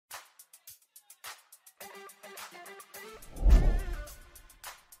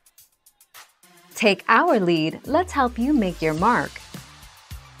Take our lead, let's help you make your mark.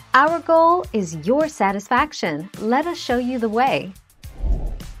 Our goal is your satisfaction. Let us show you the way.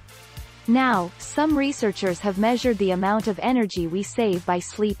 Now, some researchers have measured the amount of energy we save by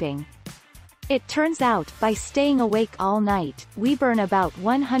sleeping. It turns out, by staying awake all night, we burn about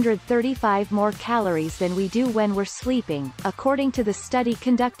 135 more calories than we do when we're sleeping, according to the study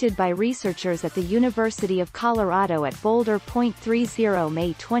conducted by researchers at the University of Colorado at Boulder. 30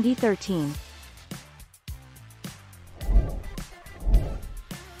 May 2013.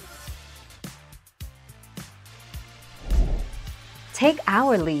 Take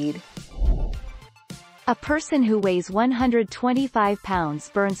our lead. A person who weighs 125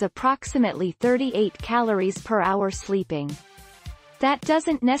 pounds burns approximately 38 calories per hour sleeping. That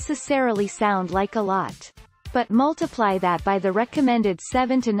doesn't necessarily sound like a lot. But multiply that by the recommended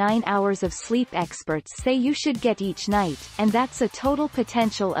 7 to 9 hours of sleep experts say you should get each night, and that's a total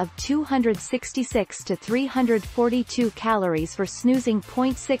potential of 266 to 342 calories for snoozing.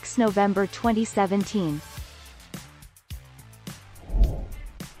 6 November 2017.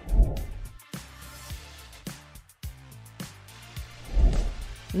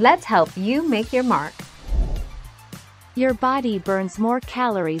 Let's help you make your mark. Your body burns more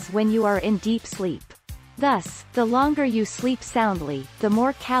calories when you are in deep sleep. Thus, the longer you sleep soundly, the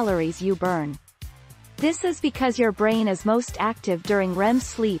more calories you burn. This is because your brain is most active during REM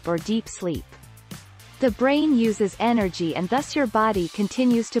sleep or deep sleep. The brain uses energy and thus your body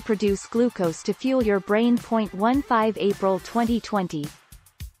continues to produce glucose to fuel your brain. 15 April 2020.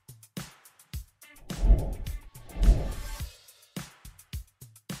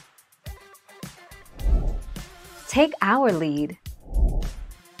 Take our lead.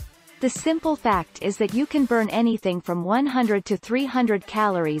 The simple fact is that you can burn anything from 100 to 300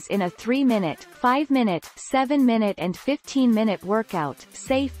 calories in a 3-minute, 5-minute, 7-minute and 15-minute workout,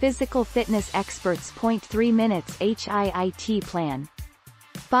 say physical fitness experts. 3 minutes HIIT plan.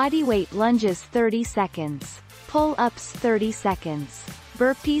 Bodyweight lunges 30 seconds. Pull-ups 30 seconds.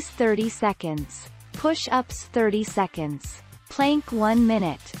 Burpees 30 seconds. Push-ups 30 seconds. Plank 1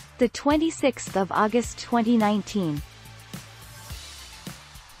 minute. The 26th of August 2019.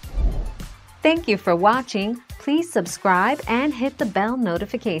 Thank you for watching. Please subscribe and hit the bell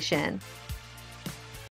notification.